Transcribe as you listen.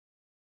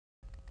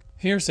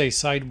Here's a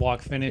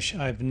sidewalk finish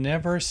I've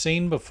never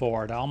seen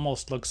before. It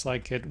almost looks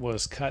like it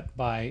was cut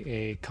by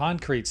a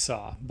concrete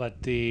saw,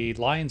 but the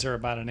lines are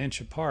about an inch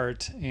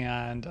apart,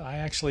 and I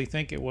actually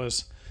think it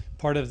was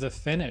part of the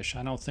finish.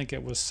 I don't think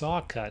it was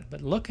saw cut,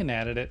 but looking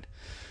at it, it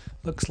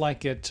looks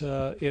like it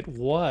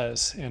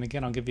was. And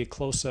again, I'll give you a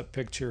close-up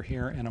picture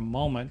here in a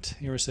moment.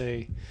 Here's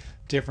a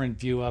different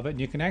view of it, and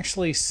you can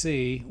actually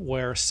see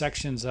where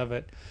sections of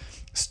it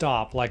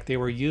stop, like they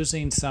were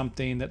using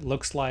something that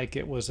looks like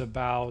it was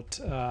about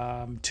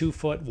 2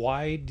 foot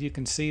wide, you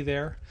can see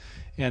there,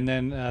 and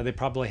then they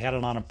probably had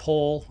it on a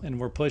pole and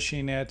were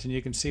pushing it, and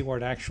you can see where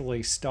it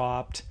actually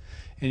stopped,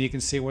 and you can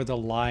see where the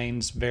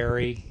lines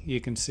vary. You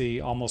can see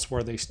almost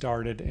where they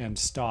started and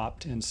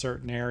stopped in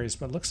certain areas,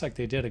 but it looks like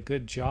they did a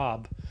good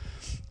job.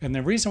 And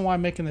the reason why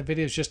I'm making the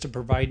video is just to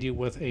provide you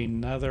with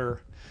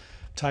another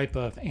type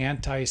of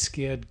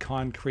anti-skid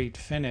concrete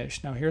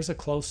finish. Now here's a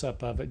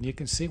close-up of it, and you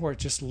can see where it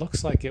just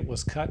looks like it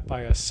was cut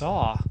by a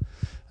saw,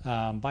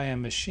 by a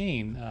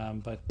machine,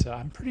 but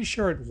I'm pretty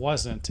sure it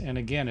wasn't. And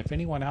again, if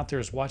anyone out there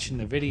is watching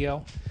the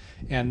video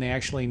and they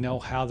actually know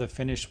how the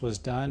finish was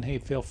done, hey,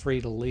 feel free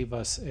to leave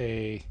us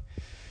a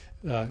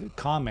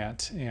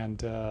comment.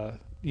 And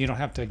you don't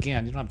have to,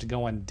 again, you don't have to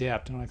go in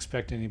depth. I don't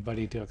expect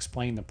anybody to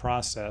explain the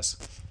process.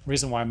 The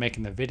reason why I'm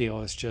making the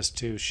video is just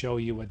to show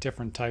you a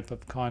different type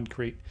of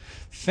concrete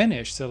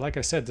finish. So like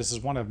I said, this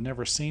is one I've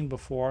never seen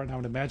before, and I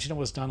would imagine it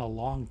was done a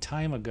long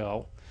time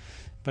ago.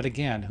 But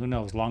again, who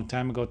knows? Long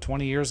time ago,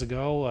 20 years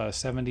ago,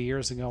 70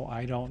 years ago,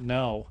 I don't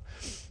know.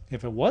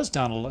 If it was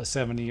done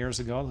 70 years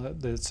ago,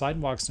 the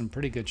sidewalk's in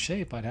pretty good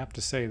shape, I'd have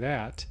to say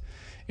that.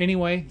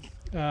 Anyway,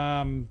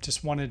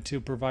 just wanted to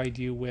provide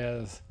you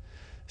with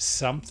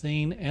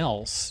something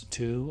else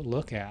to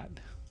look at.